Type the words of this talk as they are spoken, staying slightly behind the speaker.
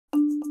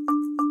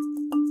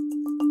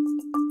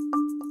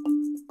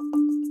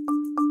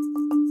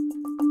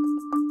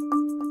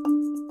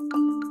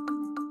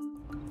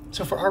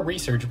So for our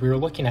research, we were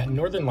looking at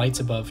northern lights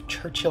above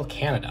Churchill,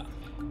 Canada.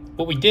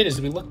 What we did is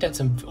we looked at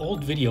some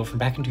old video from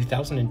back in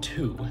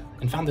 2002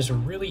 and found this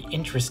really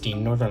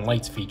interesting northern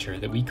lights feature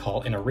that we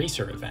call an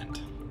eraser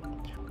event.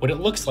 What it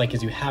looks like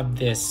is you have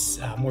this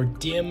more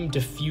dim,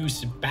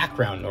 diffuse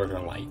background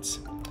northern lights.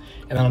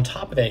 And then on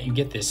top of that, you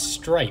get this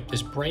stripe,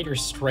 this brighter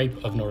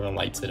stripe of northern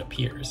lights that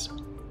appears.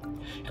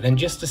 And then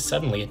just as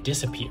suddenly it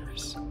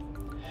disappears.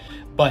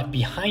 But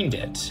behind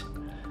it,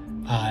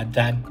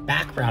 that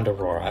background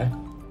aurora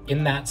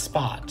in that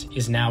spot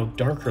is now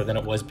darker than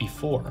it was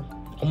before,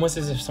 almost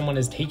as if someone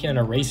has taken an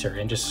eraser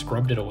and just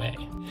scrubbed it away.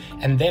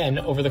 And then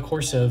over the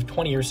course of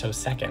 20 or so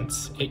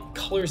seconds, it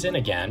colors in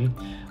again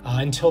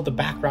until the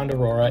background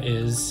aurora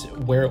is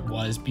where it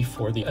was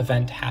before the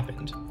event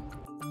happened.